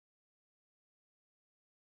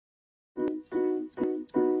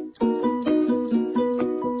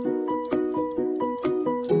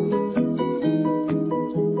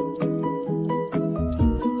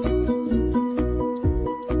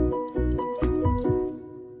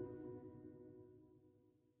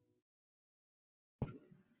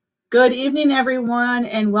Good evening, everyone,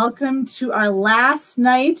 and welcome to our last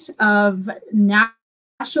night of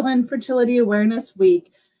National Infertility Awareness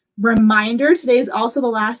Week. Reminder, today is also the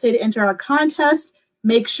last day to enter our contest.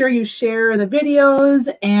 Make sure you share the videos,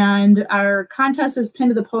 and our contest is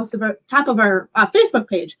pinned to the post of our top of our Facebook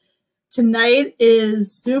page. Tonight is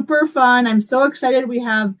super fun. I'm so excited. We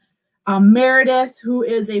have Meredith, who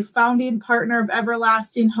is a founding partner of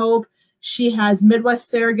Everlasting Hope. She has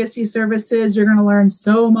Midwest Surrogacy Services. You're going to learn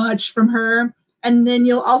so much from her. And then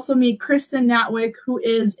you'll also meet Kristin Natwick, who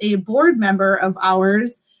is a board member of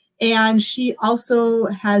ours, and she also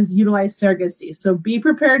has utilized surrogacy. So be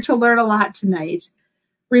prepared to learn a lot tonight.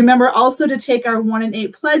 Remember also to take our 1 in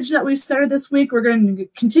 8 pledge that we started this week. We're going to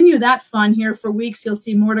continue that fun here for weeks. You'll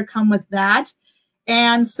see more to come with that.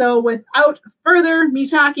 And so without further me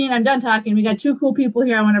talking, I'm done talking. We got two cool people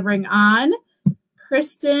here I want to bring on.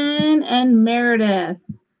 Kristin and Meredith.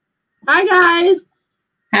 Hi, guys.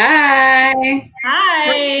 Hi.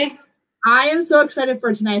 Hi. I am so excited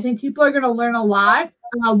for tonight. I think people are going to learn a lot,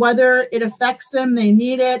 whether it affects them, they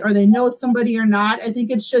need it, or they know somebody or not. I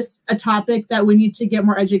think it's just a topic that we need to get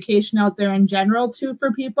more education out there in general, too,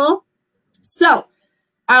 for people. So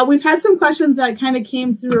we've had some questions that kind of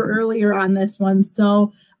came through earlier on this one.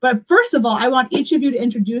 But first of all, I want each of you to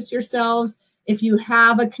introduce yourselves. If you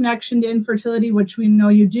have a connection to infertility, which we know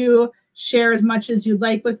you do, share as much as you'd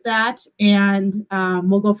like with that, and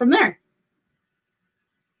we'll go from there.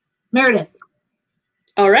 Meredith.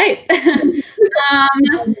 All right.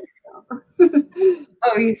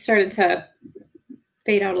 Oh, you started to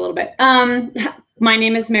fade out a little bit. My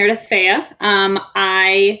name is Meredith Feia.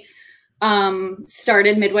 I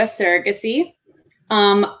started Midwest Surrogacy.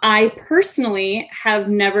 I personally have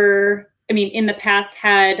never... in the past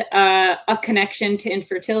had a connection to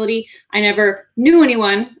infertility. I never knew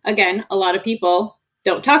anyone. Again, a lot of people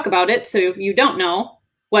don't talk about it, so you don't know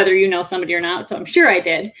whether you know somebody or not, so I'm sure I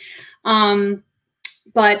did.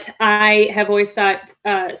 But I have always thought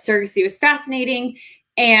surrogacy was fascinating,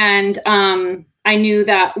 and I knew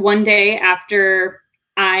that one day after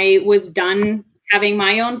I was done having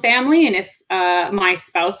my own family, and if my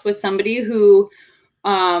spouse was somebody who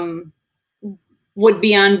would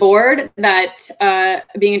be on board, that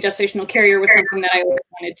being a gestational carrier was something that I always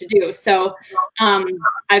wanted to do. So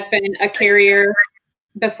I've been a carrier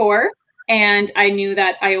before, and I knew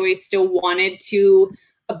that I always still wanted to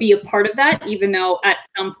be a part of that, even though at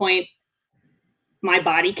some point my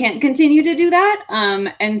body can't continue to do that.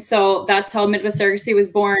 And so that's how Midwest Surrogacy was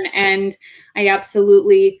born. And I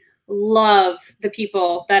absolutely love the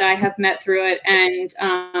people that I have met through it, and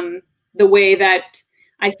the way that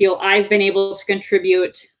I feel I've been able to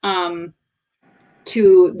contribute to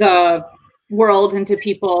the world and to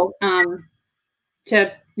people,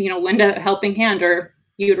 to, lend a helping hand or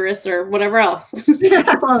uterus or whatever else. Yeah,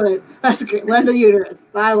 I love it. That's great. Lend a uterus.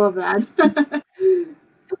 I love that.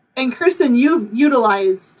 And Kristin, you've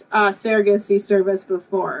utilized surrogacy service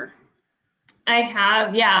before. I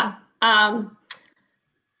have, yeah. My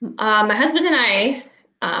husband and I,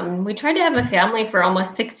 we tried to have a family for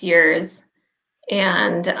almost 6 years.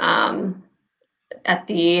 And at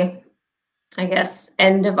the,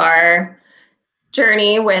 end of our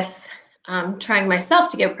journey with trying myself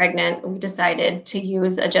to get pregnant, we decided to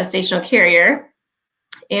use a gestational carrier.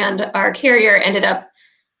 And our carrier ended up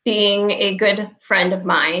being a good friend of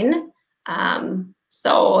mine.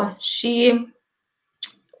 So she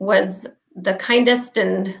was the kindest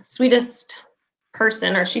and sweetest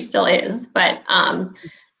person, or she still is, but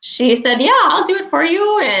she said, yeah, I'll do it for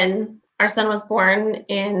you. And our son was born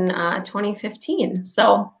in 2015.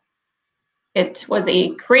 So it was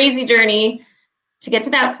a crazy journey to get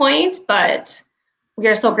to that point, but we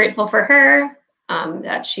are so grateful for her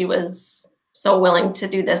that she was so willing to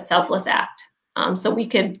do this selfless act so we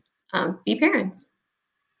could be parents.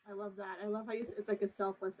 I love that. I love how it's like a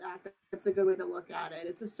selfless act. That's a good way to look at it.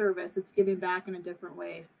 It's a service. It's giving back in a different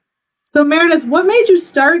way. So Meredith, what made you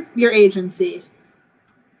start your agency?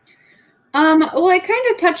 Well, I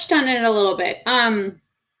kind of touched on it a little bit.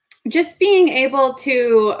 Just being able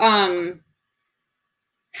to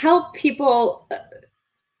help people.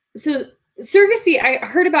 So surrogacy, I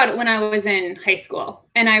heard about it when I was in high school,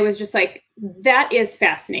 and I was just like, that is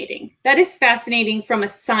fascinating. That is fascinating from a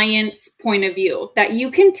science point of view, that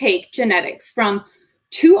you can take genetics from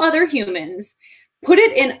 2 other humans, put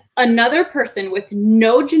it in another person with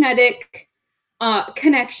no genetic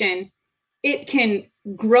connection. It can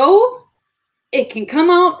grow. It can come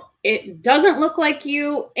out, it doesn't look like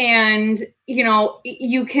you, and,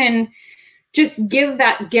 you can just give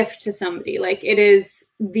that gift to somebody. Like, it is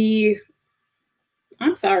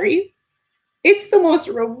it's the most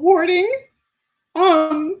rewarding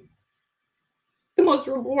the most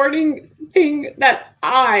rewarding thing that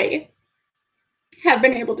I have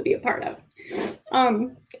been able to be a part of.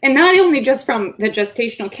 And not only just from the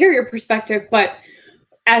gestational carrier perspective, but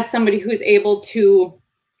as somebody who's able to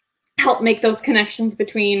help make those connections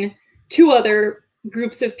between two other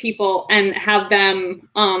groups of people and have them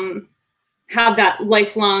have that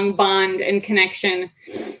lifelong bond and connection,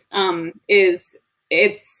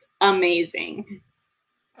 it's amazing.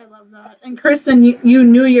 I love that. And Kristin, you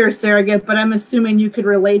knew you're a surrogate, but I'm assuming you could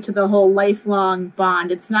relate to the whole lifelong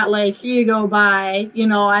bond. It's not like, here you go, bye. You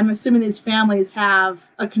know, I'm assuming these families have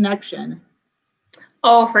a connection.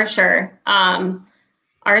 Oh, for sure. Our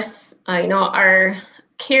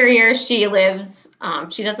carrier, she lives,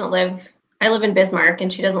 she doesn't live, I live in Bismarck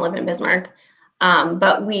and she doesn't live in Bismarck.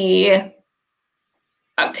 But we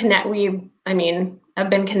have been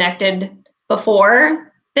connected before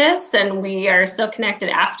this, and we are still connected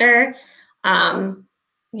after. I'm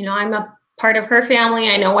a part of her family.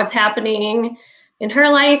 I know what's happening in her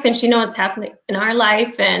life, and she knows what's happening in our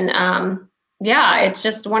life. And it's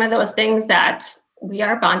just one of those things that we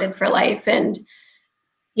are bonded for life. And,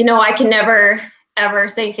 I can never, ever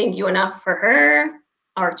say thank you enough for her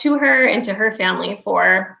or to her and to her family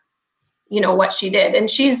for, what she did. And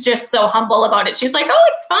she's just so humble about it. She's like, oh,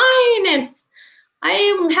 it's fine.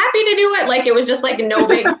 I'm happy to do it. Like, it was just like no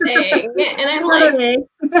big thing. And I'm like,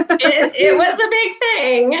 it was a big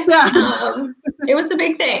thing. Yeah. It was a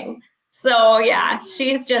big thing. So yeah,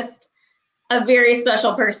 she's just a very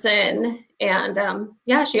special person. And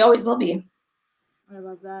she always will be. I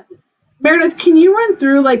love that. Meredith, can you run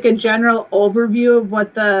through like a general overview of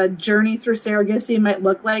what the journey through surrogacy might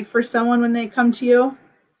look like for someone when they come to you?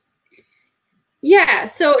 Yeah,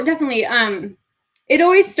 so definitely. It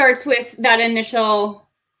always starts with that initial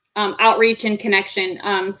outreach and connection.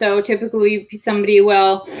 So typically somebody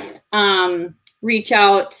will reach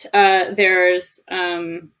out. There's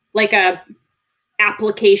like a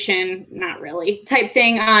application, not really, type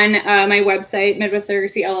thing on my website,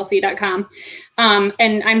 MidwestSurrogacyLLC.com.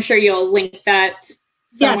 And I'm sure you'll link that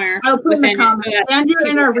somewhere. Yes, I'll put in the comments. And you're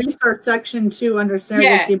in our research section too under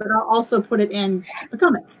surrogacy, but I'll also put it in the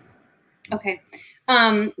comments. Okay.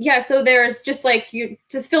 So there's just like, you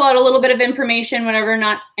just fill out a little bit of information, whatever,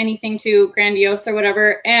 not anything too grandiose or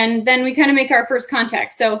whatever. And then we kind of make our first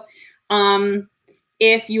contact. So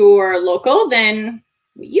if you're local, then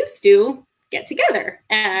we used to get together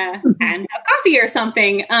and have coffee or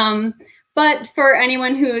something. But for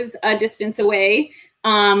anyone who's a distance away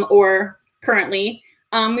or currently,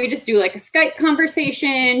 we just do like a Skype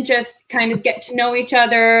conversation, just kind of get to know each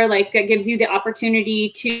other. Like that gives you the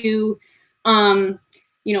opportunity to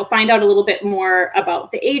find out a little bit more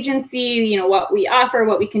about the agency, what we offer,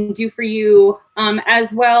 what we can do for you,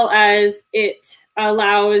 as well as it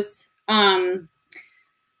allows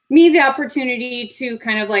me the opportunity to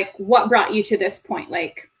kind of like, what brought you to this point?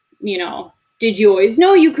 Like, did you always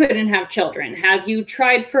know you couldn't have children? Have you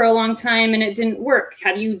tried for a long time and it didn't work?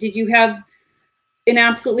 Did you have an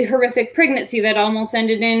absolutely horrific pregnancy that almost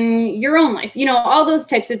ended in your own life? All those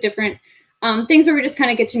types of different things where we just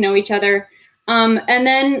kind of get to know each other. And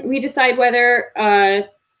then we decide whether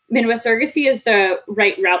Midwest Surrogacy is the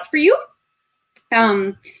right route for you.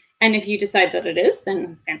 And if you decide that it is,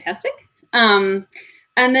 then fantastic.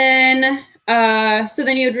 And then, so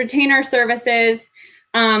then you would retain our services.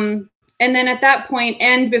 And then at that point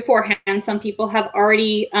and beforehand, some people have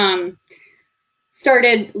already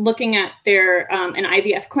started looking at their an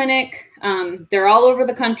IVF clinic. They're all over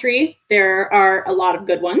the country. There are a lot of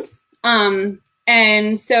good ones.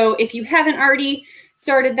 And so if you haven't already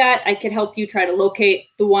started that, I could help you try to locate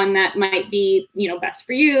the one that might be, best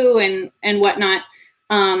for you and whatnot.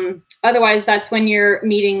 Otherwise, that's when you're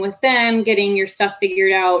meeting with them, getting your stuff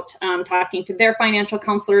figured out, talking to their financial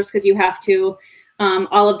counselors, because you have to,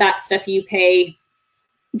 all of that stuff you pay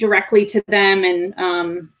directly to them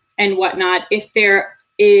and whatnot. If there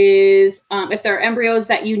are embryos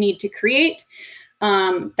that you need to create,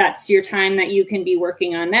 that's your time that you can be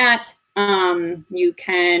working on that. You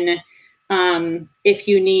can, if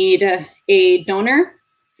you need a donor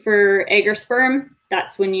for egg or sperm,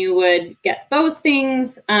 that's when you would get those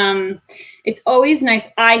things. It's always nice,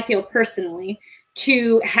 I feel personally,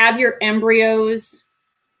 to have your embryos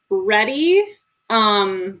ready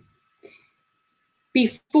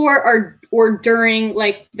before or during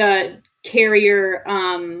like the carrier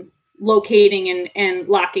locating and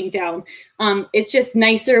locking down. It's just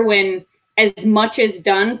nicer when as much is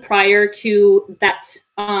done prior to that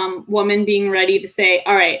woman being ready to say,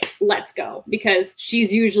 all right, let's go, because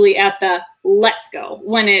she's usually at the let's go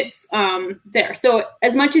when it's there. So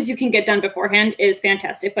as much as you can get done beforehand is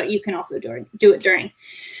fantastic, but you can also do it during.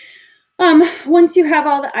 Once you have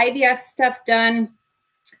all the IVF stuff done,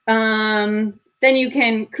 then you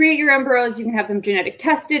can create your embryos. You can have them genetic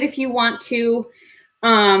tested if you want to.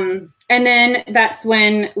 And then that's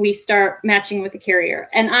when we start matching with the carrier.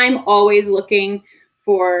 And I'm always looking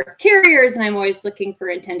for carriers, and I'm always looking for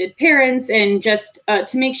intended parents, and just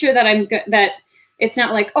to make sure that that it's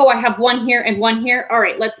not like, oh, I have one here and one here. All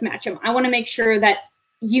right, let's match them. I want to make sure that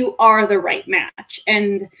you are the right match.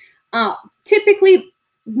 And typically,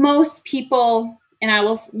 most people, and I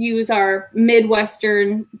will use our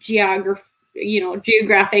Midwestern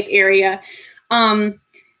geographic area,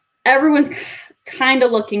 everyone's kind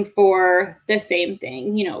of looking for the same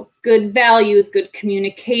thing, good values, good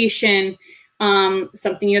communication.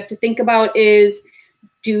 Something you have to think about is,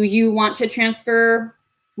 do you want to transfer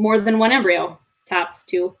more than one embryo? Tops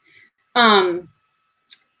two. Does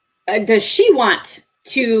she want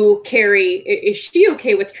to carry? Is she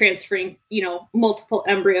okay with transferring, multiple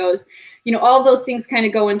embryos? All those things kind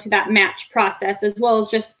of go into that match process, as well as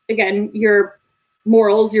just, again, your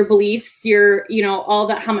morals, your beliefs, your, all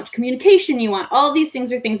that, how much communication you want. All these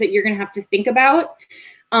things are things that you're going to have to think about.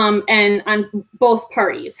 And on both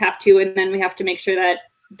parties have to, and then we have to make sure that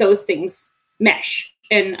those things mesh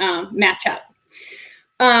and match up.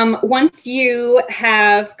 Once you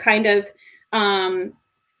have kind of,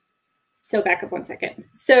 so back up one second.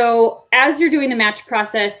 So as you're doing the match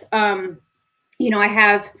process, I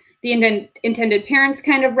have the intended parents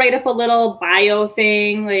kind of write up a little bio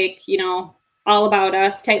thing, like, all about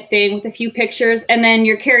us type thing with a few pictures. And then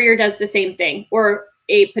your carrier does the same thing, or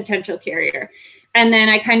a potential carrier. And then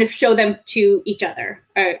I kind of show them to each other,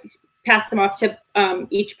 pass them off to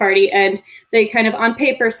each party, and they kind of on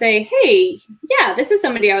paper say, hey, yeah, this is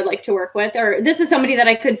somebody I would like to work with, or this is somebody that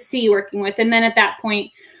I could see working with. And then at that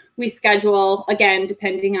point, we schedule, again,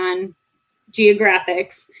 depending on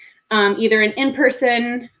geographics, either an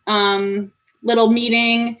in-person little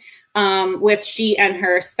meeting with she and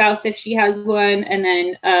her spouse, if she has one, and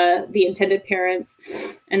then the intended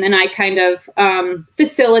parents. And then I kind of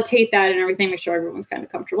facilitate that and everything, make sure everyone's kind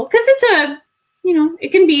of comfortable. Because it's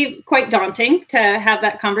it can be quite daunting to have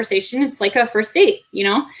that conversation. It's like a first date,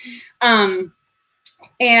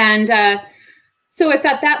 so if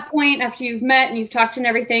at that point, after you've met and you've talked and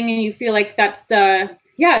everything, and you feel like that's I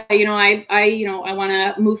want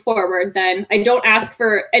to move forward, then I don't ask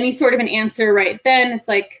for any sort of an answer right then. It's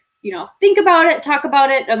like, think about it, talk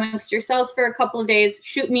about it amongst yourselves for a couple of days,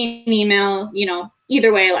 shoot me an email,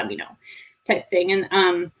 either way, let me know, type thing.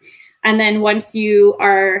 And then once you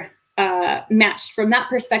are matched from that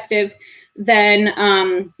perspective,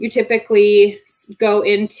 then you typically go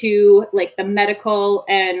into like the medical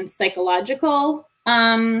and psychological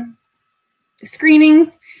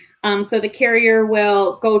screenings. So the carrier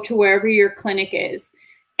will go to wherever your clinic is.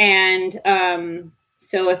 And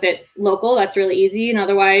so if it's local, that's really easy. And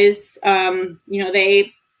otherwise,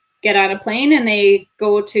 they get on a plane and they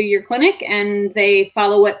go to your clinic and they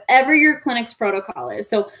follow whatever your clinic's protocol is.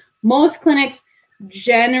 So most clinics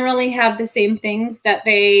generally have the same things that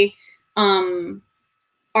they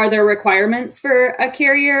are their requirements for a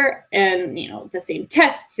carrier, and the same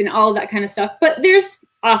tests and all of that kind of stuff. But there's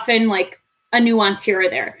often like a nuance here or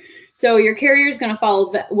there. So your carrier is going to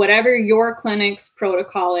follow whatever your clinic's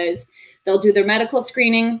protocol is. They'll do their medical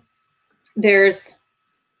screening. There's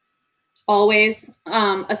always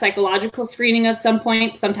a psychological screening of some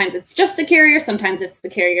point. Sometimes it's just the carrier. Sometimes it's the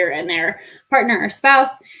carrier and their partner or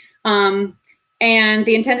spouse. And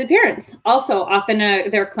the intended parents also often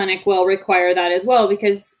their clinic will require that as well,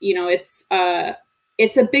 because it's a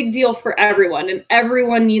big deal for everyone, and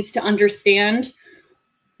everyone needs to understand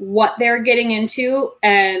what they're getting into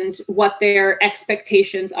and what their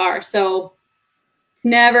expectations are. So it's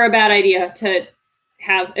never a bad idea to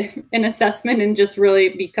have an assessment and just really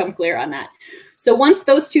become clear on that. So once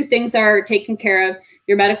those two things are taken care of,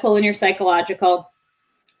 your medical and your psychological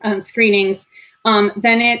screenings,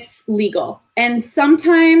 then it's legal. And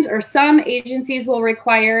sometimes, or some agencies will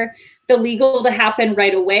require the legal to happen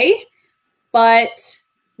right away, but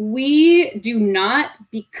we do not,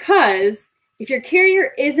 because if your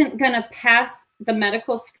carrier isn't going to pass the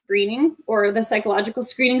medical screening or the psychological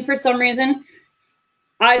screening for some reason,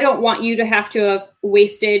 I don't want you to have to have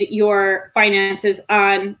wasted your finances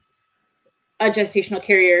on a gestational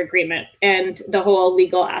carrier agreement and the whole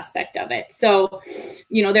legal aspect of it. So,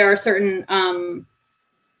 there are certain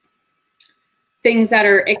things that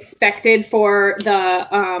are expected for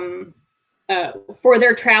the for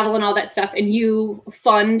their travel and all that stuff, and you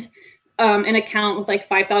fund an account with like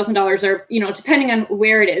 $5,000, or depending on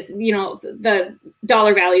where it is, the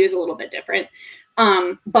dollar value is a little bit different.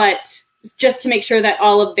 But just to make sure that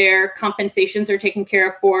all of their compensations are taken care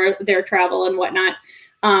of for their travel and whatnot.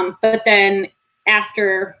 But then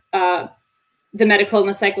after the medical and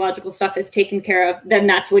the psychological stuff is taken care of, then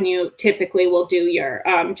that's when you typically will do your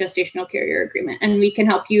gestational carrier agreement. And we can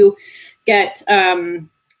help you get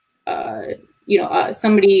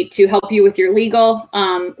somebody to help you with your legal,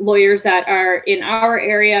 lawyers that are in our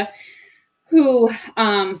area who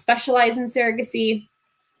specialize in surrogacy.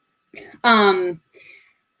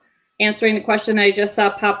 Answering the question that I just saw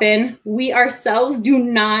pop in, we ourselves do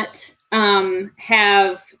not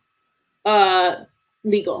have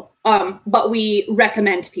legal, but we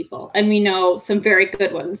recommend people, and we know some very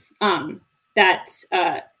good ones that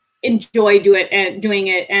enjoy doing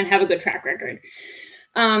it and have a good track record.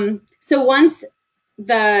 So once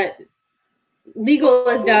the legal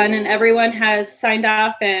is done and everyone has signed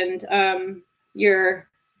off, and your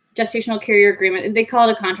gestational carrier agreement, they call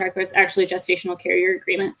it a contract, but it's actually a gestational carrier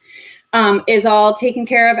agreement, is all taken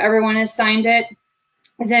care of, everyone has signed it.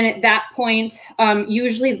 Then at that point,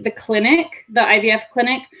 usually the clinic, the IVF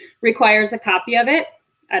clinic, requires a copy of it.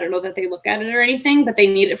 I don't know that they look at it or anything, but they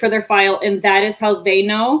need it for their file. And that is how they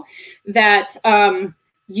know that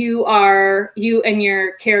you and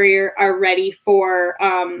your carrier are ready for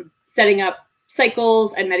setting up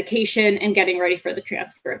cycles and medication and getting ready for the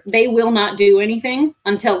transfer. They will not do anything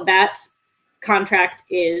until that contract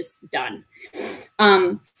is done.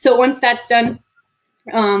 So once that's done,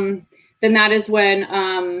 then that is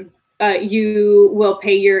when you will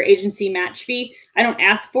pay your agency match fee. I don't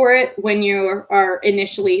ask for it when you are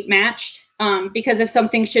initially matched, because if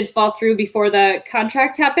something should fall through before the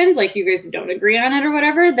contract happens, like you guys don't agree on it or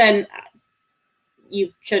whatever, then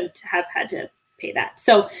you shouldn't have had to pay that.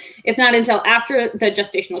 So it's not until after the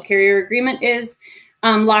gestational carrier agreement is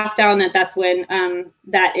locked down that's when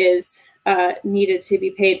that is needed to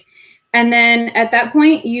be paid. And then at that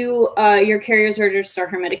point, your carrier is ready to start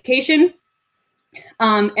her medication.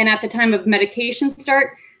 And at the time of medication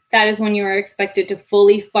start, that is when you are expected to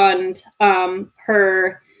fully fund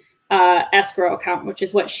her escrow account, which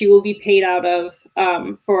is what she will be paid out of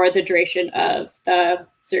for the duration of the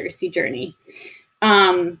surrogacy journey.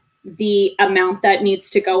 The amount that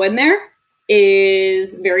needs to go in there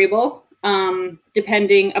is variable,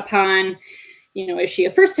 depending upon, is she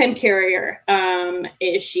a first-time carrier?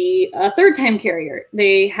 Is she a third-time carrier?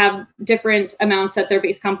 They have different amounts that their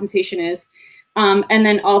base compensation is. And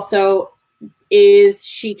then also, is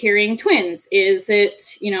she carrying twins? Is it,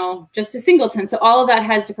 just a singleton? So all of that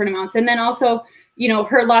has different amounts. And then also,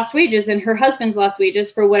 her lost wages and her husband's lost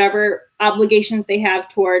wages for whatever obligations they have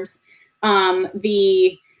towards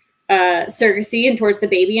the surrogacy and towards the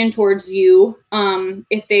baby and towards you,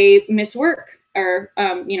 if they miss work, or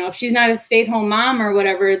if she's not a stay-at-home mom or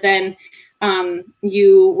whatever, then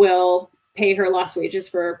you will pay her lost wages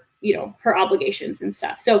for her obligations and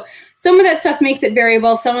stuff. So some of that stuff makes it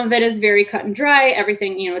variable. Some of it is very cut and dry.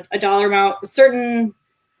 Everything, a dollar amount, a certain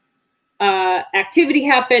activity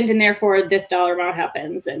happened, and therefore this dollar amount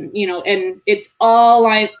happens, and and it's all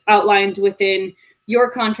outlined within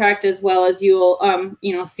your contract, as well as you'll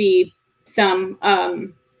see some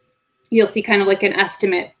you'll see kind of like an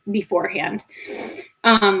estimate beforehand.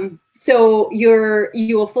 So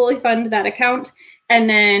you will fully fund that account, and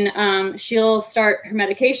then she'll start her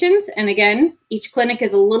medications. And again, each clinic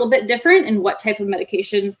is a little bit different in what type of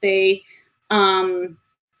medications they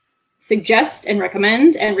suggest and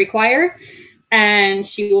recommend and require, and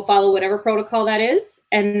she will follow whatever protocol that is.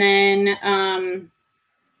 And then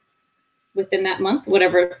within that month,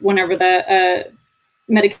 whenever the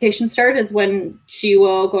medication start is when she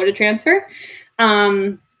will go to transfer.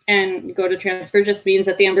 And go to transfer just means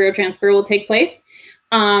that the embryo transfer will take place.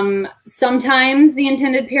 Sometimes the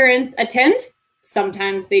intended parents attend,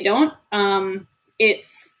 sometimes they don't.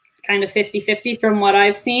 It's kind of 50-50 from what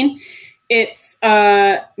I've seen. It's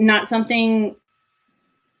not something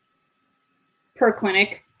per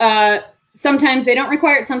clinic. Sometimes they don't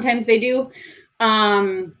require it, sometimes they do.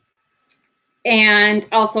 And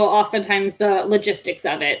also oftentimes the logistics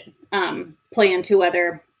of it play into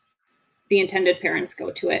whether the intended parents go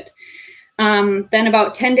to it. Then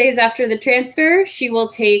about 10 days after the transfer, she will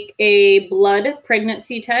take a blood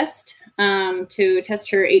pregnancy test to test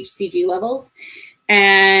her HCG levels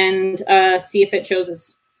and see if it shows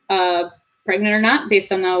as pregnant or not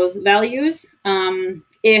based on those values.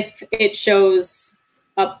 If it shows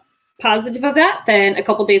a positive of that, then a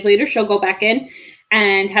couple days later, she'll go back in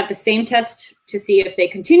and have the same test to see if they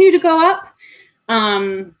continue to go up.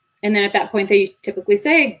 And then at that point, they typically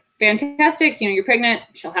say, fantastic, you're pregnant.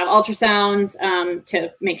 She'll have ultrasounds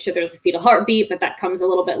to make sure there's a fetal heartbeat, but that comes a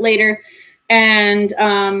little bit later. And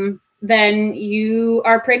then you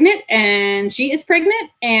are pregnant and she is pregnant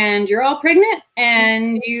and you're all pregnant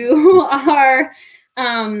and you are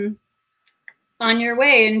on your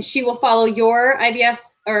way, and she will follow your IVF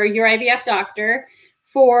or your IVF doctor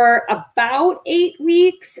for about 8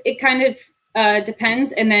 weeks. It kind of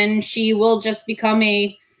depends. And then she will just become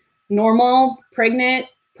a normal pregnant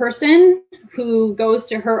person who goes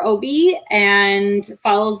to her OB and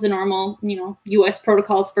follows the normal, US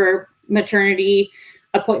protocols for maternity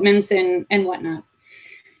appointments and whatnot.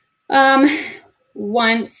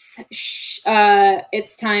 Once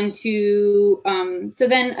it's time to, so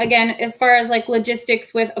then again, as far as like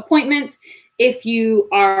logistics with appointments, if you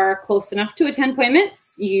are close enough to attend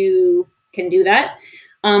appointments, you can do that.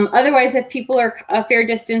 Otherwise, if people are a fair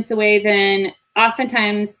distance away, then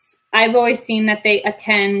oftentimes I've always seen that they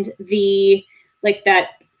attend that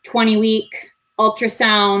 20-week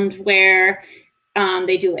ultrasound where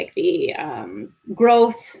they do like the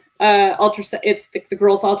growth ultrasound. It's the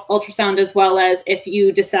growth ultrasound, as well as if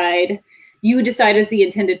you decide as the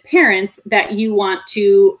intended parents that you want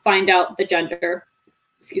to find out the gender.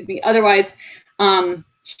 Excuse me. Otherwise,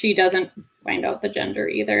 she doesn't find out the gender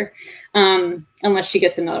either, unless she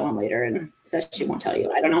gets another one later and says she won't tell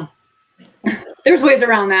you. I don't know. There's ways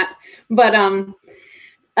around that, but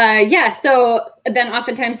yeah. So then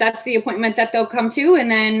oftentimes that's the appointment that they'll come to,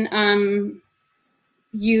 and then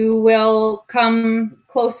you will come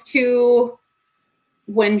close to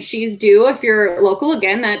when she's due. If you're local,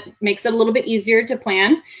 again, that makes it a little bit easier to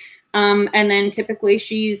plan. And then typically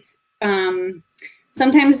she's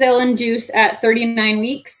sometimes they'll induce at 39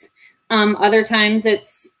 weeks. Other times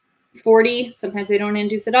it's 40. Sometimes they don't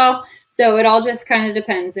induce at all. So it all just kind of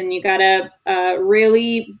depends, and you gotta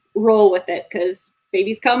really roll with it, because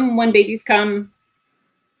babies come when babies come.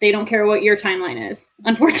 They don't care what your timeline is,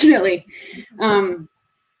 unfortunately.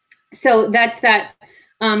 So that's that.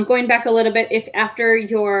 Going back a little bit, if after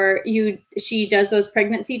she does those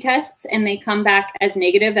pregnancy tests and they come back as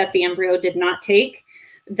negative that the embryo did not take,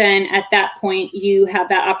 then at that point you have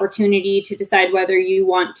that opportunity to decide whether you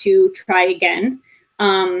want to try again.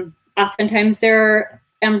 Oftentimes there are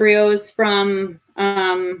embryos from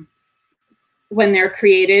when they're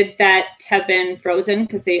created that have been frozen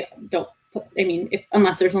because they don't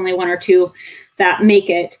unless there's only one or two that make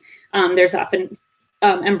it, there's often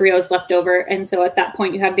embryos left over. And so at that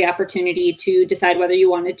point you have the opportunity to decide whether you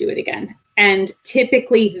want to do it again. And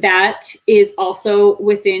typically that is also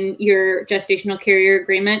within your gestational carrier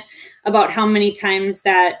agreement about how many times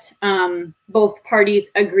that both parties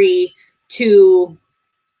agree to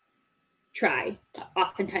try.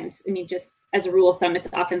 Oftentimes, just as a rule of thumb, it's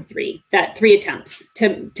often 3 attempts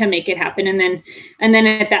to make it happen. And then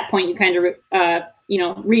at that point you kind of,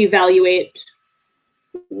 reevaluate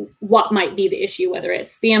what might be the issue, whether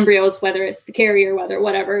it's the embryos, whether it's the carrier,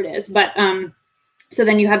 whatever it is. But so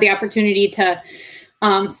then you have the opportunity to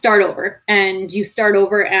start over, and you start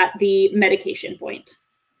over at the medication point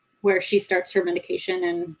where she starts her medication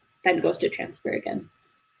and then goes to transfer again.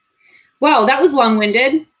 Wow, that was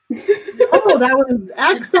long-winded. Oh, that was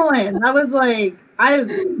excellent. That was like,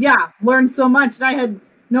 learned so much. And I had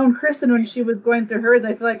known Kristin when she was going through hers.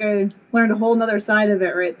 I feel like I learned a whole nother side of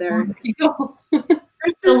it right there.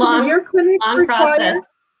 Kristin, did your clinic require?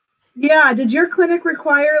 Yeah, did your clinic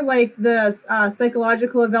require like the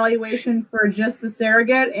psychological evaluation for just the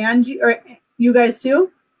surrogate and you guys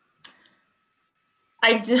too?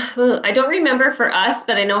 I don't remember for us,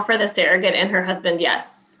 but I know for the surrogate and her husband,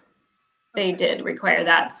 yes, they did require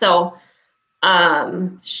that. So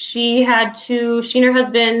she and her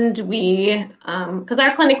husband, because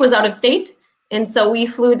our clinic was out of state, and so we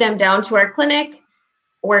flew them down to our clinic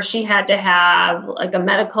where she had to have like a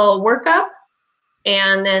medical workup.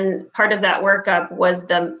 And then part of that workup was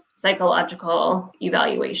the psychological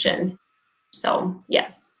evaluation. So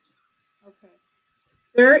yes. Okay.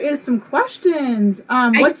 There is some questions.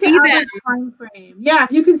 What's the average time frame? Yeah,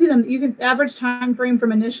 if you can see them, you can average time frame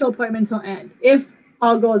from initial appointment till end. If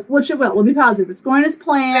all goes, which it will. We'll be positive. It's going as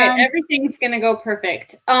planned. Right, everything's gonna go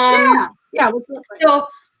perfect. Yeah. So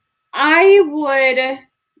I would,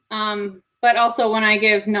 but also when I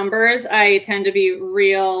give numbers, I tend to be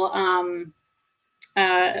real.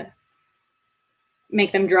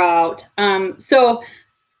 Make them draw out. So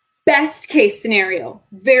best case scenario,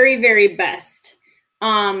 very, very best,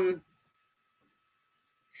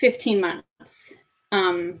 15 months.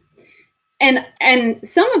 And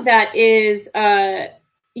some of that is,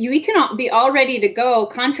 you can be all ready to go,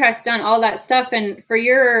 contracts done, all that stuff. And for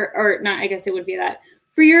the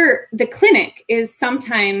clinic is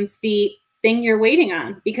sometimes the thing you're waiting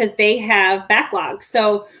on because they have backlogs.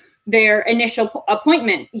 So their initial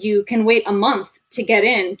appointment. You can wait a month to get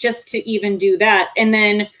in just to even do that. And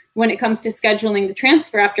then when it comes to scheduling the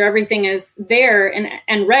transfer after everything is there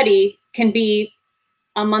and ready, can be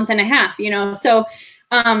a month and a half, you know? So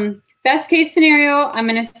best case scenario, I'm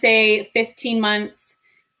going to say 15 months.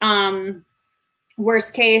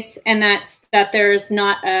 Worst case, and that's that there's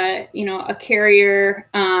not a, you know, a carrier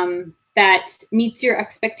that meets your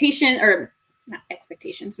expectation, or not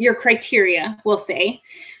expectations, your criteria, we'll say,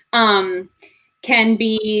 can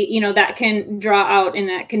be, you know, that can draw out, and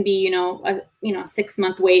that can be, you know, a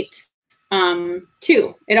 6-month wait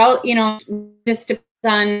too. It all, you know, just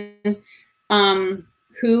depends on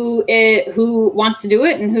who wants to do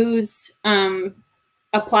it and who's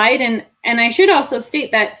applied. And I should also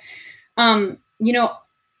state that you know,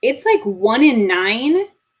 it's like 1 in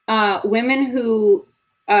 9 women who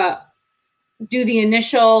do the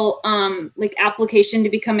initial like application to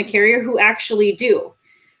become a carrier who actually do.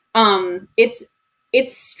 It's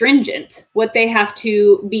stringent what they have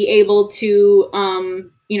to be able to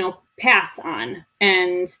you know, pass on,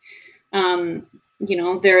 and you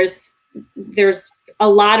know, there's a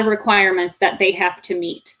lot of requirements that they have to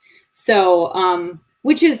meet. So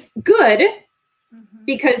which is good,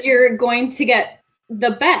 because you're going to get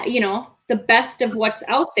the best, you know, the best of what's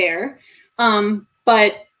out there.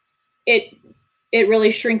 But it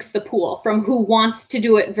really shrinks the pool from who wants to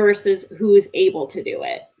do it versus who's able to do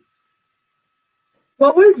it.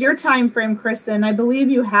 What was your time frame, Kristin? I believe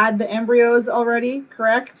you had the embryos already,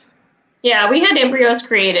 correct? Yeah, we had embryos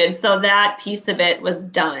created, so that piece of it was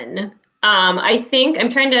done. I think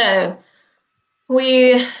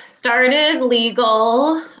we started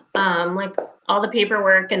legal, like all the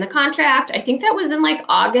paperwork and the contract. I think that was in like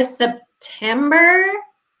August, September.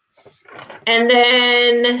 And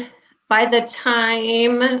then by the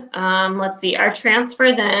time, let's see, our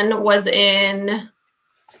transfer then was in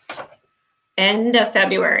end of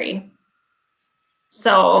February.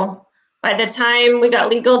 So by the time we got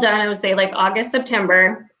legal done, I would say like August,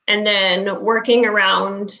 September, and then working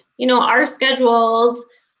around, you know, our schedules,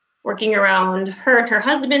 working around her and her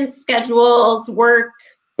husband's schedules, work,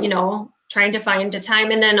 you know, trying to find a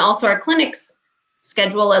time, and then also our clinic's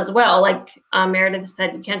schedule as well. Like Meredith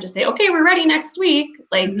said, you can't just say, okay, we're ready next week.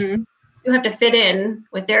 Like you have to fit in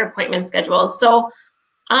with their appointment schedules. So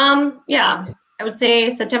yeah, I would say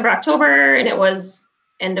September, October, and it was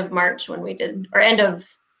end of March when we did, or end of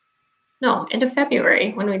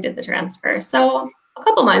February when we did the transfer. So a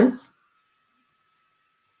couple months.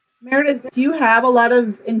 Meredith, do you have a lot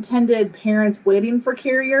of intended parents waiting for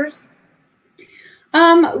carriers?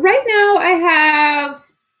 Right now I have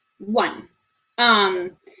 1.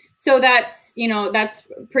 So that's, you know, that's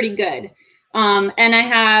pretty good. And I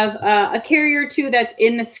have a carrier too that's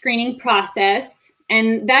in the screening process,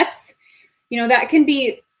 and that's, you know, that can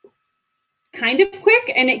be kind of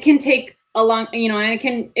quick, and it can take a long, you know, and it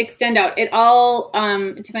can extend out. It all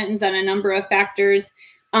depends on a number of factors.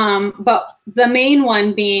 But the main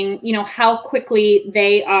one being, you know, how quickly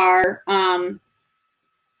they are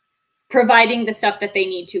providing the stuff that they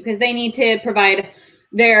need to, because they need to provide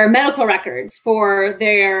their medical records for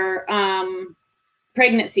their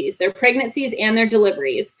pregnancies and their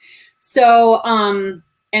deliveries. So,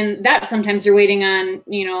 and that sometimes you're waiting on,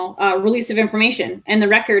 you know, release of information and the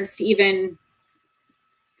records to even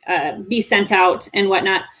be sent out and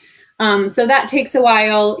whatnot. So that takes a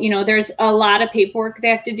while. You know, there's a lot of paperwork they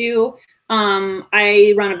have to do.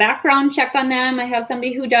 I run a background check on them. I have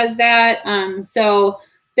somebody who does that. So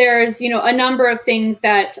there's, you know, a number of things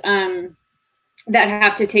that that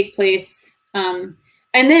have to take place. And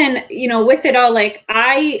then, you know, with it all, like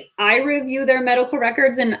I review their medical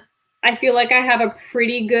records, and I feel like I have a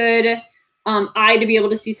pretty good eye to be able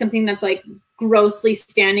to see something that's like grossly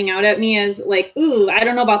standing out at me as like, ooh, I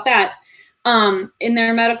don't know about that in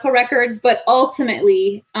their medical records. But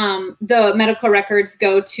ultimately, the medical records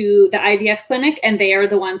go to the IVF clinic, and they are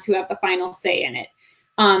the ones who have the final say in it.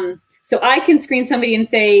 So I can screen somebody and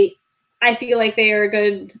say, I feel like they are a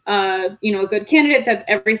good, you know, a good candidate, that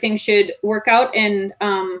everything should work out. And,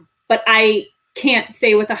 but I can't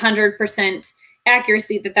say with 100%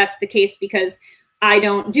 accuracy that that's the case, because I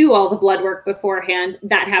don't do all the blood work beforehand.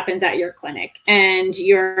 That happens at your clinic, and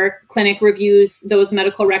your clinic reviews those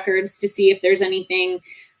medical records to see if there's anything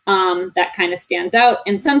that kind of stands out.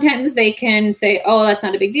 And sometimes they can say, oh, that's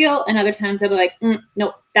not a big deal. And other times they'll be like,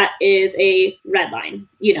 nope, that is a red line,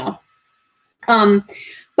 you know.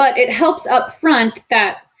 But it helps up front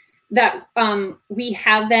that we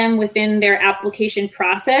have them within their application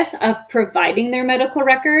process of providing their medical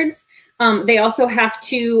records. They also have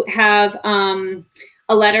to have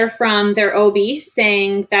a letter from their OB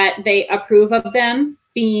saying that they approve of them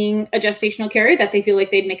being a gestational carrier, that they feel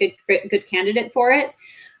like they'd make a good candidate for it.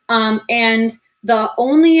 And the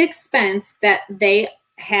only expense that they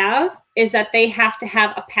have is that they have to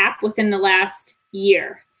have a PAP within the last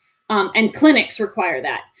year. And clinics require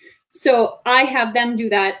that. So I have them do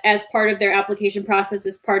that as part of their application process,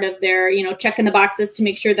 as part of their, you know, checking the boxes to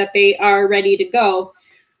make sure that they are ready to go.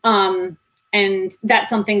 And that's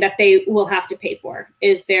something that they will have to pay for,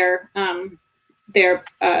 is their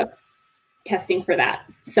testing for that.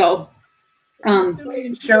 So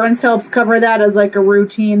insurance helps cover that as like a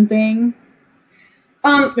routine thing.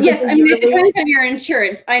 Yes, I mean, it depends on your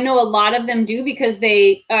insurance. I know a lot of them do, because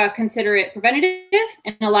they consider it preventative,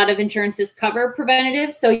 and a lot of insurances cover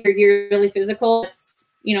preventative. So your yearly physical, it's,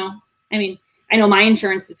 you know, I mean, I know my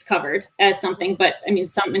insurance, it's covered as something, but I mean,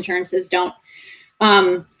 some insurances don't.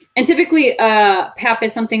 And typically PAP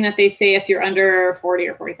is something that they say if you're under 40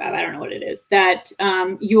 or 45, I don't know what it is, that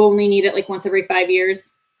you only need it like once every 5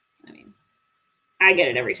 years. I mean, I get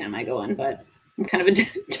it every time I go in, but I'm kind of a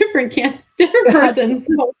different person.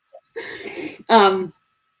 So.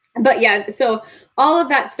 But yeah, so all of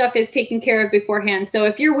that stuff is taken care of beforehand. So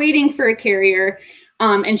if you're waiting for a carrier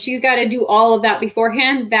and she's got to do all of that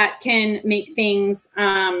beforehand, that can make things,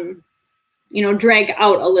 you know, drag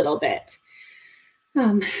out a little bit.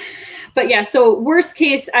 But yeah, so worst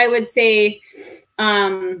case, I would say,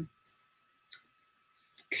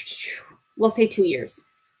 we'll say 2 years.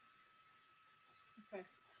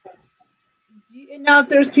 Now, if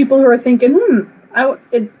there's people who are thinking, you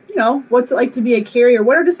know, what's it like to be a carrier?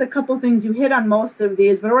 What are just a couple things you hit on most of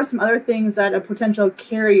these, but what are some other things that a potential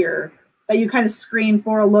carrier that you kind of screen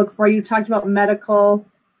for or look for? You talked about medical.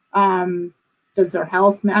 Does their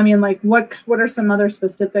health? I mean, like what are some other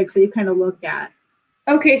specifics that you kind of look at?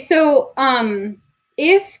 Okay, so one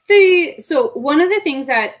of the things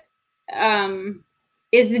that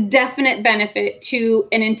is a definite benefit to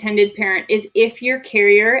an intended parent is if your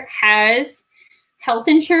carrier has health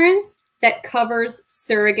insurance that covers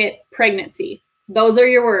surrogate pregnancy. Those are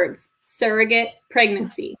your words, surrogate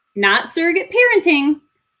pregnancy, not surrogate parenting,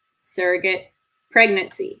 surrogate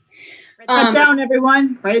pregnancy. Write that down,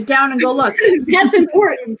 everyone. Write it down and go look. That's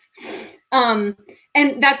important. And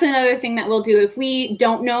that's another thing that we'll do. If we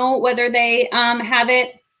don't know whether they have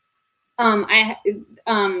it, I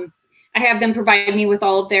have them provide me with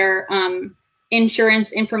all of their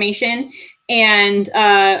insurance information, and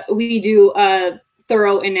we do a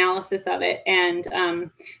thorough analysis of it.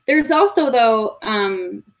 And there's also, though,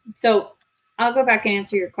 so I'll go back and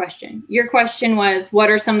answer your question. Your question was, what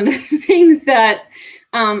are some of the things that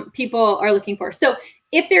people are looking for? So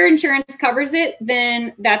if their insurance covers it,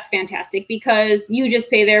 then that's fantastic, because you just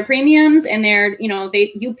pay their premiums, and they're, you know,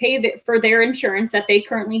 you pay for their insurance that they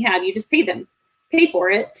currently have. You just pay for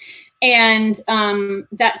it. And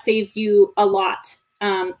that saves you a lot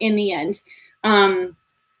in the end.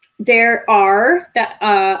 There are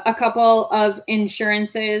a couple of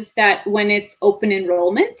insurances that when it's open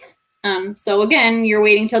enrollment, so again, you're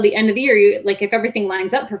waiting till the end of the year. Like if everything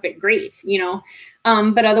lines up perfect, great, you know.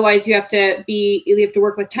 But otherwise you have to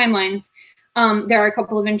work with timelines. There are a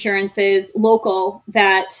couple of insurances local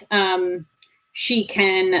that she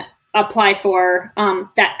can apply for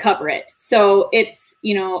that cover it. So it's,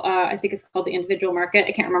 you know, I think it's called the individual market.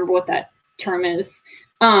 I can't remember what that term is.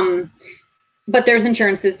 But there's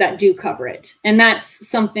insurances that do cover it. And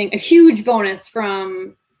that's a huge bonus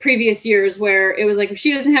from previous years, where it was like, if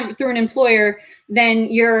she doesn't have it through an employer, then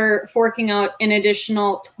you're forking out an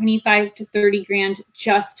additional 25 to 30 grand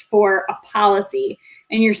just for a policy.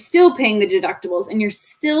 And you're still paying the deductibles, and you're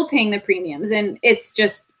still paying the premiums. And it's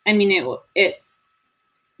just, I mean, it's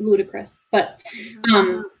ludicrous. But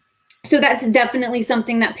so that's definitely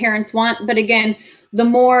something that parents want. But again, the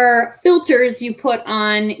more filters you put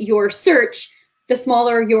on your search, the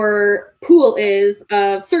smaller your pool is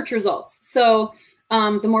of search results. So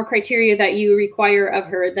the more criteria that you require of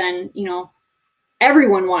her, then, you know,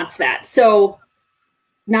 everyone wants that. So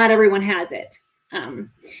not everyone has it.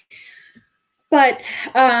 But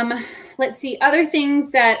let's see, other things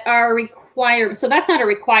that are required. So that's not a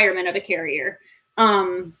requirement of a carrier.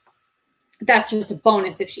 That's just a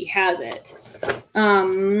bonus if she has it.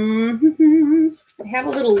 I have a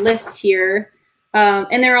little list here,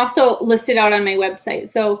 and they're also listed out on my website.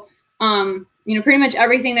 So, you know, pretty much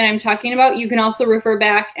everything that I'm talking about, you can also refer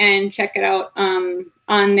back and check it out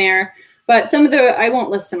on there. But some of I won't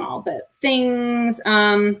list them all, but things,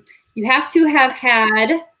 you have to have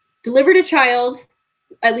had delivered a child,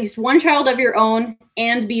 at least one child of your own,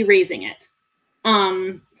 and be raising it.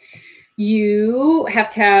 You have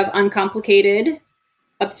to have uncomplicated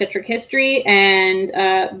obstetric history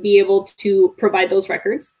and be able to provide those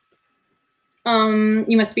records.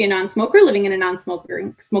 You must be a non-smoker living in a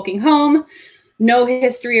non-smoking home. No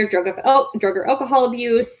history of drug or alcohol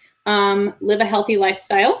abuse. Live a healthy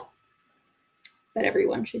lifestyle. But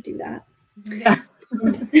everyone should do that. Yeah.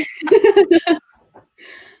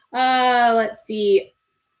 Let's see.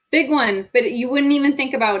 Big one, but you wouldn't even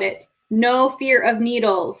think about it. No fear of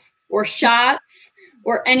needles or shots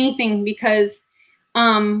or anything, because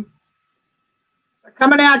They're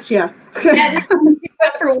coming at you.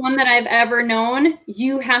 except for one that I've ever known,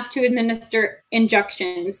 you have to administer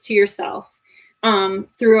injections to yourself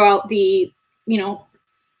throughout the,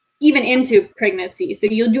 even into pregnancy. So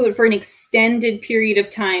you'll do it for an extended period of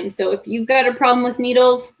time. So if you've got a problem with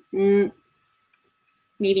needles,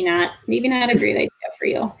 maybe not a great idea for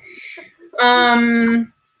you.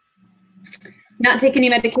 Not take any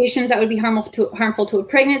medications that would be harmful to a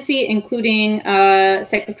pregnancy, including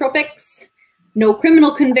psychotropics. No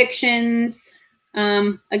criminal convictions.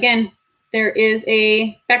 Again, there is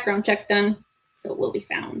a background check done, so it will be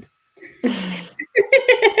found.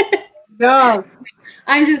 No.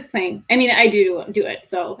 I'm just playing. I mean, I do it,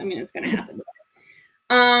 so I mean, it's gonna happen.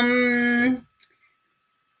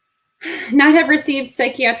 Not have received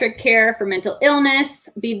psychiatric care for mental illness.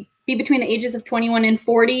 Be between the ages of 21 and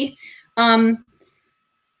 40.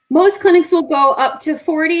 Most clinics will go up to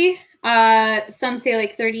 40. Some say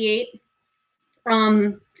like 38.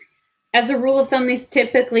 As a rule of thumb, they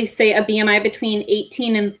typically say a BMI between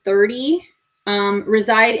 18 and 30.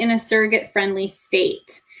 Reside in a surrogate-friendly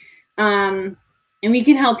state. And we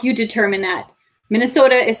can help you determine that.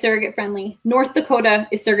 Minnesota is surrogate-friendly. North Dakota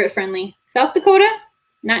is surrogate-friendly. South Dakota,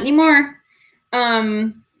 not anymore.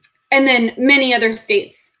 And then many other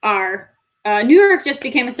states are. New York just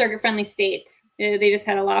became a surrogate-friendly state. They just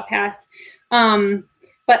had a law passed.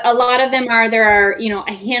 But a lot of them are, there are,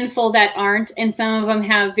 a handful that aren't, and some of them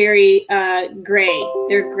have very gray.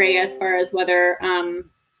 They're gray as far as whether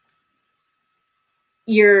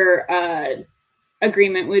your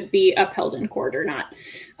agreement would be upheld in court or not.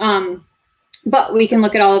 But we can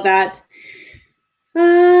look at all of that.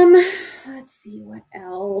 Let's see what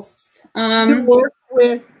else. Do you work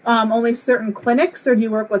with only certain clinics, or do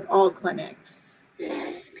you work with all clinics?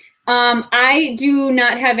 I do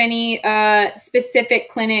not have any specific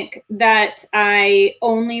clinic that I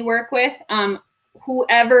only work with.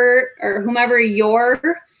 Whomever your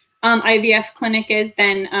IVF clinic is,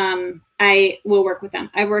 then I will work with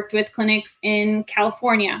them. I've worked with clinics in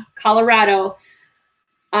California, Colorado,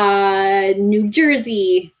 New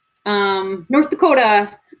Jersey, North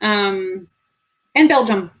Dakota, and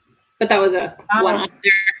Belgium, but that was a one-off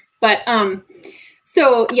there. But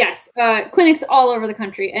so yes, clinics all over the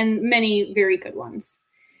country, and many very good ones.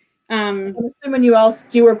 I'm assuming you also,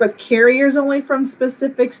 do you work with carriers only from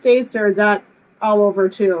specific states, or is that all over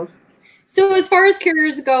too? So as far as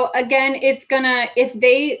carriers go, again, it's gonna, if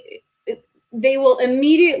they will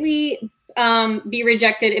immediately be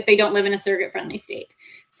rejected if they don't live in a surrogate-friendly state.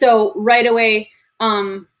 So right away,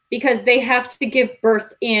 because they have to give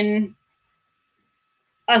birth in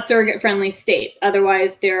a surrogate-friendly state.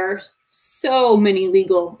 Otherwise, there are so many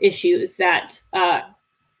legal issues that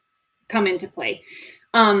come into play.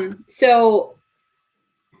 So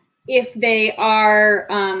if they are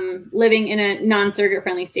living in a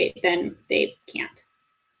non-surrogate-friendly state, then they can't.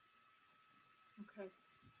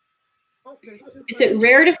 Okay. Is it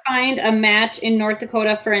rare to find a match in North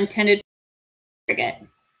Dakota for intended surrogate?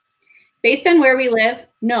 Based on where we live,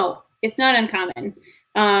 no, it's not uncommon.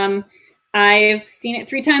 I've seen it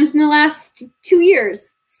 3 times in the last 2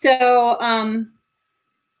 years. So,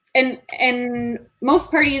 and most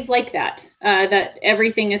parties like that, that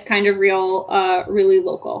everything is kind of really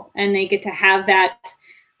local, and they get to have that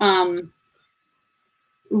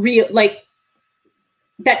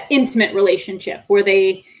that intimate relationship where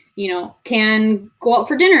they, can go out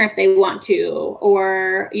for dinner if they want to,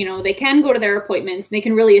 or, they can go to their appointments. They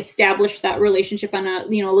can really establish that relationship on a,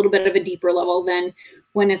 a little bit of a deeper level than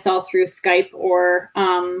when it's all through Skype or,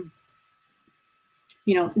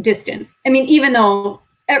 distance. I mean, even though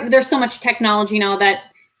there's so much technology now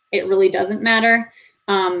that it really doesn't matter.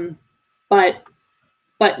 But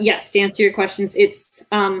yes, to answer your questions, it's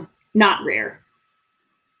not rare.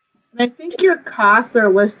 I think your costs are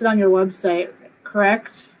listed on your website,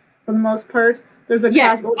 correct? For the most part, there's a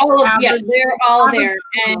cost. They're all there.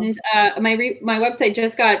 And my website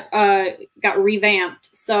just got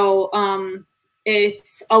revamped, so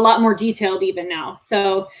it's a lot more detailed even now.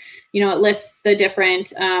 So it lists the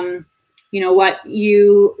different what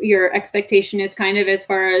your expectation is kind of as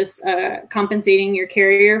far as compensating your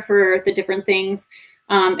carrier for the different things.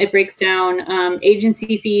 It breaks down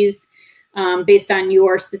agency fees based on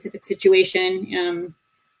your specific situation.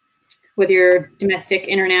 whether you're domestic,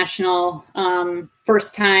 international,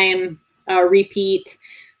 first time, repeat.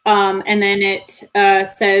 And then it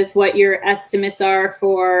says what your estimates are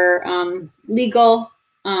for legal.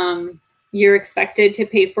 You're expected to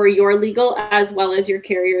pay for your legal as well as your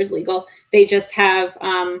carrier's legal. They just have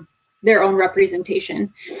their own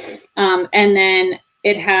representation. And then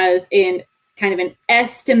it has in kind of an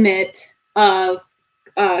estimate of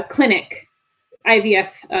clinic,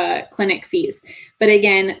 IVF clinic fees. But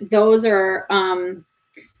again, those are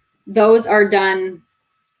done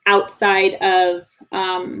outside of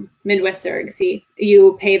Midwest Surrogacy.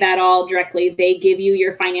 You pay that all directly. They give you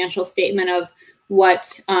your financial statement of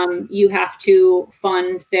what you have to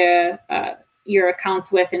fund your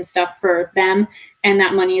accounts with and stuff for them, and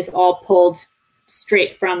that money is all pulled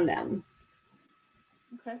straight from them.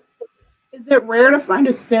 Okay. Is it rare to find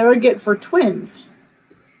a surrogate for twins?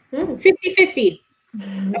 50-50.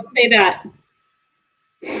 I'll say that.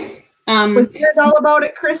 Was yours all about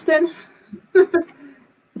it, Kristin?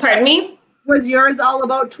 Pardon me? Was yours all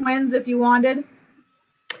about twins if you wanted?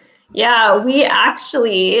 Yeah, we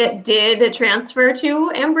actually did transfer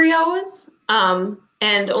 2 embryos,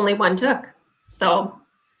 and only one took. So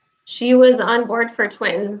she was on board for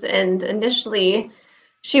twins, and initially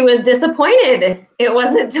she was disappointed it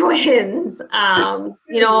wasn't twins.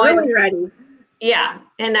 You know, really ready. Yeah,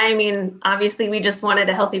 and I mean, obviously we just wanted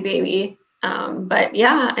a healthy baby, but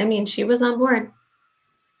yeah, I mean, she was on board.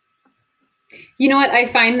 You know what? I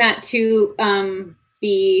find that to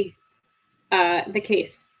be the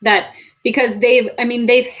case, that because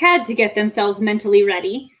they've had to get themselves mentally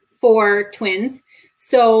ready for twins,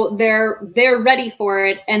 so they're ready for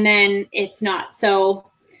it, and then it's not. So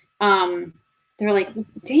they're like,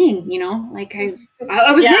 dang, you know, like I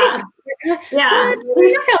was ready. Yeah, I'm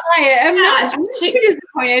not gonna lie, I'm not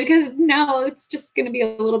disappointed because now it's just gonna be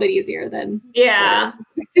a little bit easier than she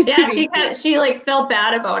like felt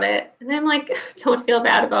bad about it, and I'm like, don't feel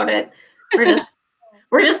bad about it.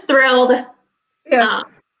 We're just thrilled. Yeah,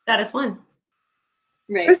 that is fun.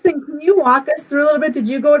 Right. Kristin, can you walk us through a little bit? Did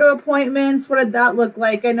you go to appointments? What did that look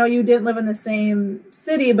like? I know you didn't live in the same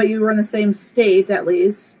city, but you were in the same state at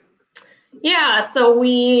least. Yeah, so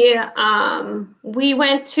we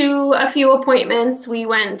went to a few appointments. We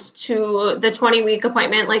went to the 20-week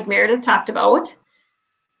appointment like Meredith talked about.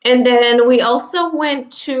 And then we also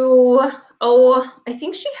went to, I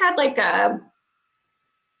think she had like a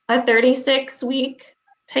 36-week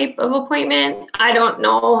type of appointment. I don't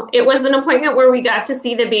know. It was an appointment where we got to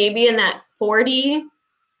see the baby in that 40,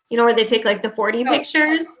 you know, where they take like the 40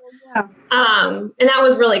 pictures. Yeah. And that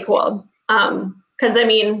was really cool. Because I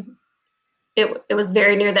mean, it was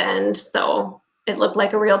very near the end, so it looked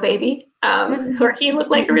like a real baby. Or he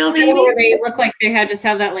looked like a real baby. They looked like they had just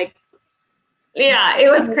have that like. Yeah,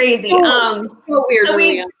 it was crazy. So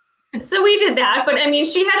weird. So we did that, but I mean,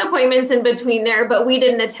 she had appointments in between there, but we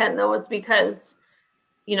didn't attend those because,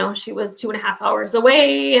 you know, she was 2.5 hours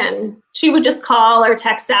away, and she would just call or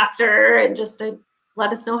text after and just to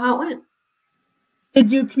let us know how it went. Did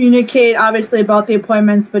you communicate obviously about the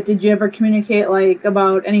appointments, but did you ever communicate like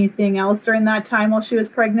about anything else during that time while she was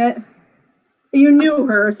pregnant? You knew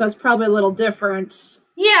her, so it's probably a little different.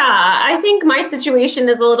 Yeah, I think my situation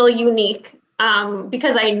is a little unique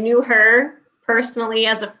because I knew her personally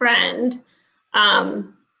as a friend,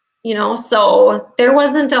 you know, so there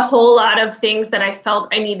wasn't a whole lot of things that I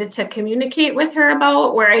felt I needed to communicate with her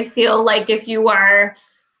about, where I feel like if you are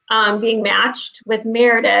being matched with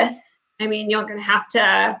Meredith, I mean, you're going to have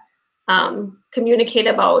to communicate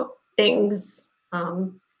about things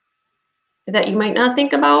that you might not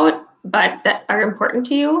think about, but that are important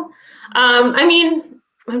to you. I mean,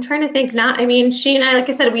 I'm trying to think she and I, like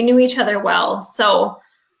I said, we knew each other well. So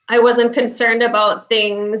I wasn't concerned about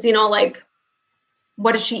things, you know, like,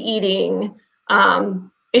 what is she eating?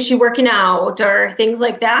 Is she working out or things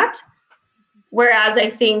like that? Whereas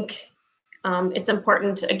I think it's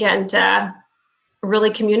important, again, to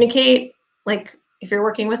really communicate, like if you're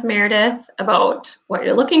working with Meredith, about what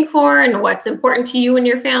you're looking for and what's important to you and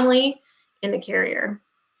your family in the carrier.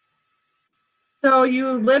 So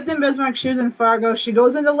you lived in Bismarck, she was in Fargo. She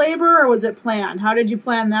goes into labor, or was it planned? How did you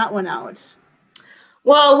plan that one out?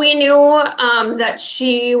 Well, we knew that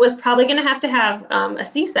she was probably going to have a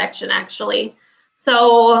C-section, actually.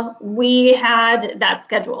 So we had that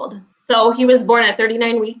scheduled. So he was born at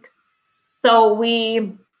 39 weeks. So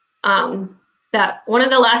we, that one of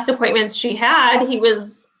the last appointments she had,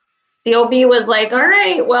 the OB was like, all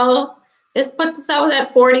right, well, this puts us out at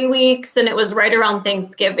 40 weeks, and it was right around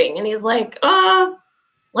Thanksgiving. And he's like,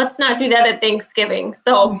 let's not do that at Thanksgiving.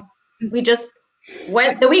 So we just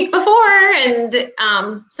went the week before, and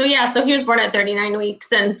so he was born at 39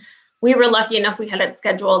 weeks, and we were lucky enough we had it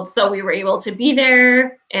scheduled, so we were able to be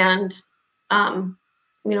there and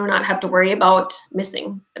not have to worry about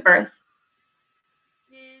missing the birth.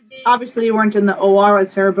 Obviously, you weren't in the OR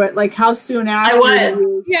with her, but like, how soon after? I was.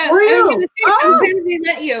 Yeah, were you? I was gonna say, sometimes they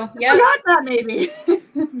let you. Yeah, forgot that maybe.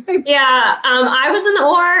 Yeah, I was in the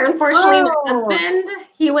OR. Unfortunately, my Oh. husband,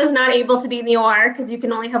 he was not able to be in the OR because you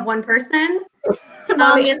can only have one person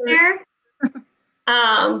in there.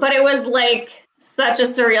 But it was like such a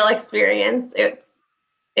surreal experience. It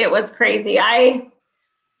was crazy.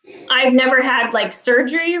 I've never had like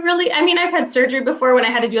surgery really. I mean, I've had surgery before when I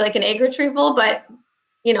had to do like an egg retrieval, but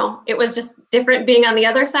it was just different being on the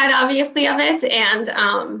other side, obviously, of it. And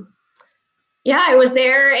yeah, I was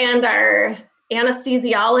there, and our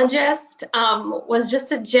anesthesiologist was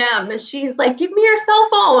just a gem. She's like, "Give me your cell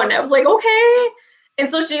phone." I was like, "Okay." And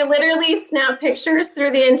so she literally snapped pictures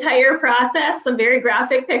through the entire process, some very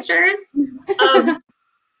graphic pictures of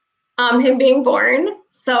him being born.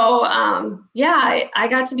 So yeah, I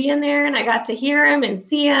got to be in there, and I got to hear him and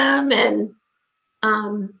see him, and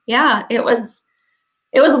yeah, it was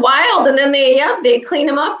wild. And then they clean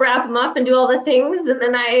him up, wrap him up, and do all the things. And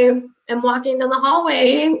then I am walking down the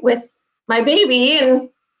hallway with my baby, and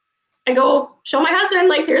I go show my husband,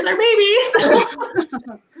 like, "Here's our baby." So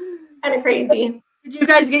kind of crazy. Did you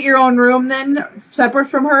guys get your own room then, separate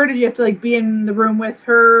from her? Did you have to like be in the room with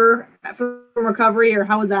her for recovery, or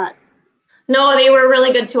how was that? No, they were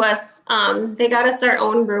really good to us. They got us our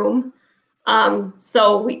own room.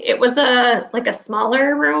 So it was a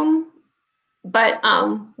smaller room, but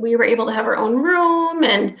we were able to have our own room,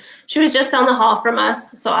 and she was just down the hall from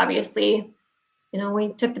us. So obviously,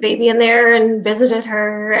 we took the baby in there and visited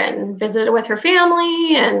her and visited with her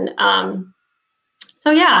family. And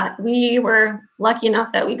so yeah, we were lucky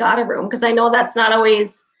enough that we got a room, because I know that's not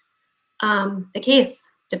always the case,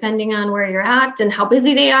 depending on where you're at and how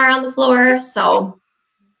busy they are on the floor. So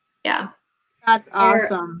yeah. That's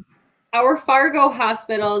awesome. Our Fargo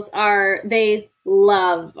hospitals they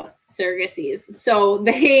love surrogacies. So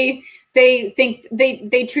they think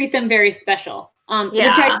they treat them very special, which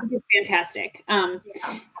I think is fantastic.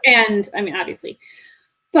 And I mean, obviously,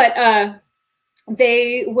 but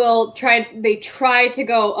they try to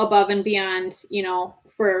go above and beyond,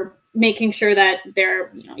 for making sure that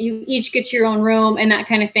you each get your own room and that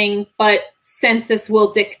kind of thing. But census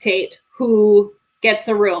will dictate who gets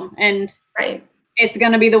a room, and it's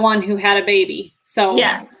going to be the one who had a baby. So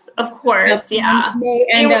yes, of course, yeah. They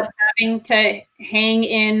end up having to hang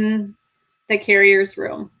in the carrier's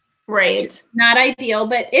room. Right. Not ideal,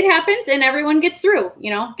 but it happens, and everyone gets through.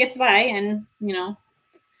 Gets by, and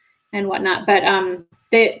and whatnot. But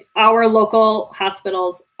our local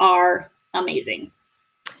hospitals are amazing.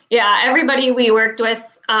 Yeah, everybody we worked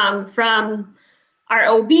with, from our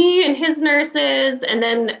OB and his nurses, and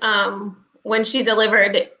then when she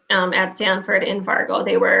delivered at Stanford in Fargo,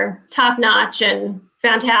 they were top notch and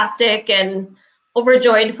fantastic and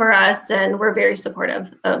overjoyed for us, and were very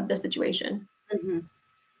supportive of the situation. Mm-hmm.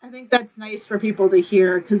 I think that's nice for people to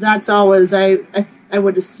hear, because that's always, I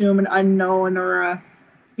would assume, an unknown, or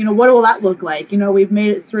what will that look like? We've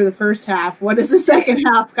made it through the first half. What does the second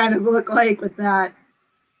half kind of look like with that?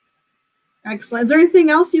 Excellent. Is there anything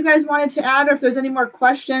else you guys wanted to add? Or if there's any more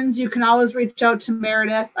questions, you can always reach out to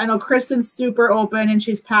Meredith. I know Kristin's super open, and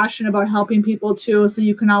she's passionate about helping people too, so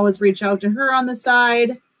you can always reach out to her on the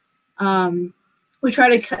side. We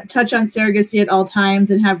try to touch on surrogacy at all times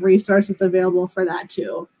and have resources available for that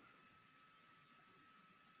too.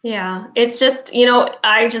 Yeah, it's just,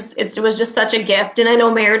 it was just such a gift. And I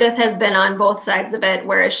know Meredith has been on both sides of it,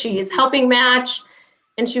 where she's helping match,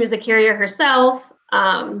 and she was a carrier herself.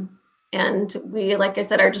 And we, like I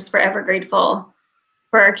said, are just forever grateful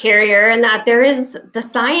for our carrier, and that there is the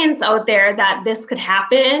science out there that this could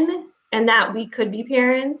happen and that we could be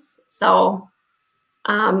parents. So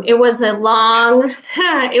it was a long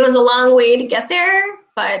way to get there,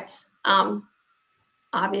 but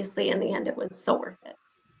obviously in the end it was so worth it.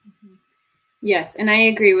 Yes, and I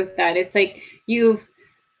agree with that. It's like you've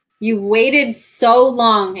waited so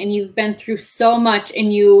long, and you've been through so much,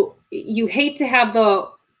 and you hate to have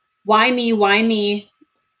the why me,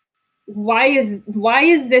 why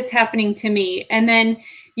is this happening to me? And then,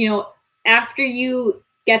 after you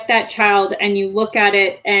get that child and you look at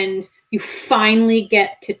it and you finally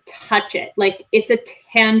get to touch it, like it's a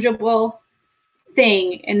tangible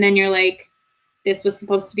thing, and then you're like, this was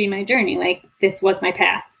supposed to be my journey, like this was my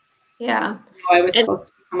path. Yeah. I was supposed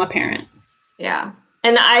to become a parent. Yeah.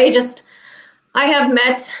 And I've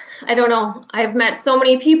met so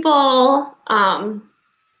many people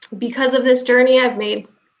because of this journey. I've made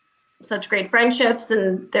such great friendships,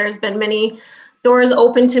 and there's been many doors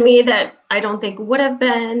open to me that I don't think would have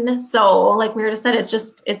been. So like Meredith said,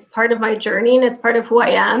 it's part of my journey and it's part of who I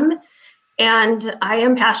am. And I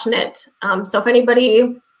am passionate. So if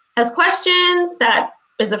anybody has questions that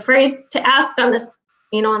is afraid to ask on this,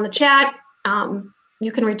 on the chat,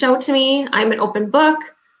 you can reach out to me. I'm an open book.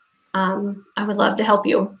 I would love to help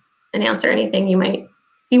you and answer anything you might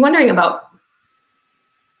be wondering about.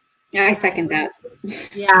 Yeah, I second that.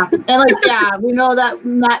 Yeah, and we know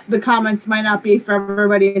that the comments might not be for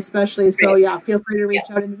everybody, especially. So yeah, feel free to reach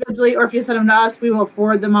out individually, or if you send them to us, we will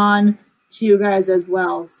forward them on to you guys as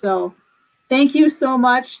well. So thank you so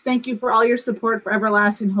much. Thank you for all your support for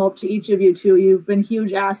Everlasting Hope, to each of you too. You've been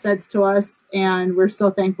huge assets to us, and we're so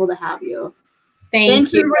thankful to have you.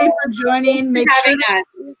 Thanks everybody for joining.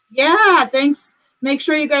 Thanks. Make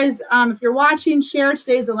sure you guys, if you're watching, share.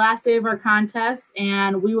 Today's the last day of our contest,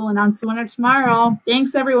 and we will announce the winner tomorrow.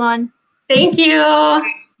 Thanks, everyone. Thank you.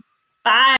 Bye.